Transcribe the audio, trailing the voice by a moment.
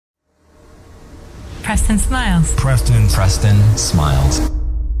Preston Smiles. Preston Smiles.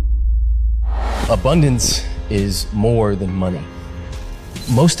 Abundance is more than money.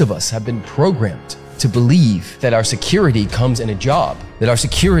 Most of us have been programmed to believe that our security comes in a job, that our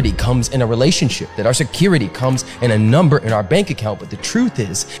security comes in a relationship, that our security comes in a number in our bank account. But the truth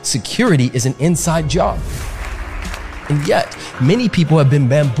is, security is an inside job. And yet, many people have been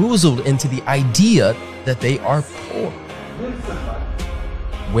bamboozled into the idea that they are poor.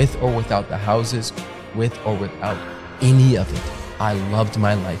 With or without the houses, with or without any of it, I loved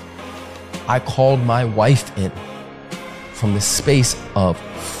my life. I called my wife in from the space of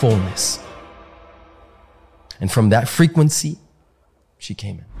fullness. And from that frequency, she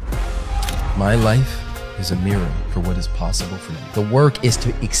came in. My life is a mirror for what is possible for you. The work is to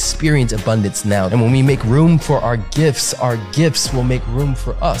experience abundance now. And when we make room for our gifts will make room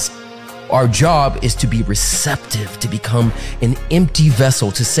for us. Our job is to be receptive, to become an empty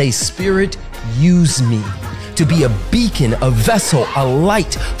vessel, to say, Spirit, use me, to be a beacon, a vessel, a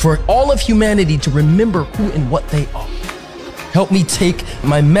light for all of humanity to remember who and what they are. Help me take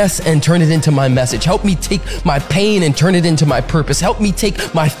my mess and turn it into my message. Help me take my pain and turn it into my purpose. Help me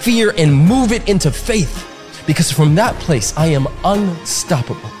take my fear and move it into faith. Because from that place, I am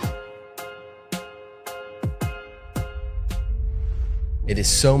unstoppable. It is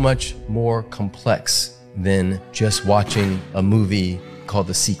so much more complex than just watching a movie called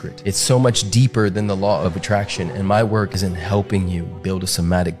The Secret. It's so much deeper than the law of attraction. And my work is in helping you build a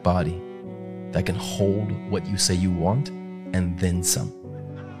somatic body that can hold what you say you want and then some.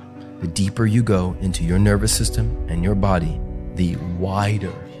 The deeper you go into your nervous system and your body, the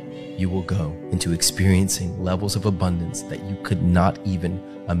wider you will go into experiencing levels of abundance that you could not even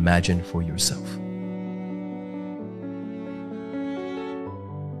imagine for yourself.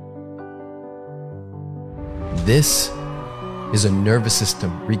 This is a nervous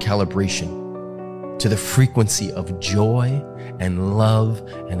system recalibration to the frequency of joy and love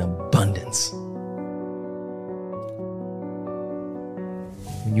and abundance.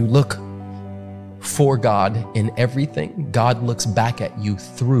 When you look for God in everything, God looks back at you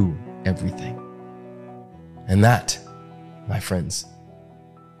through everything. And that, my friends,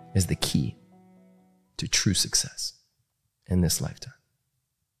 is the key to true success in this lifetime.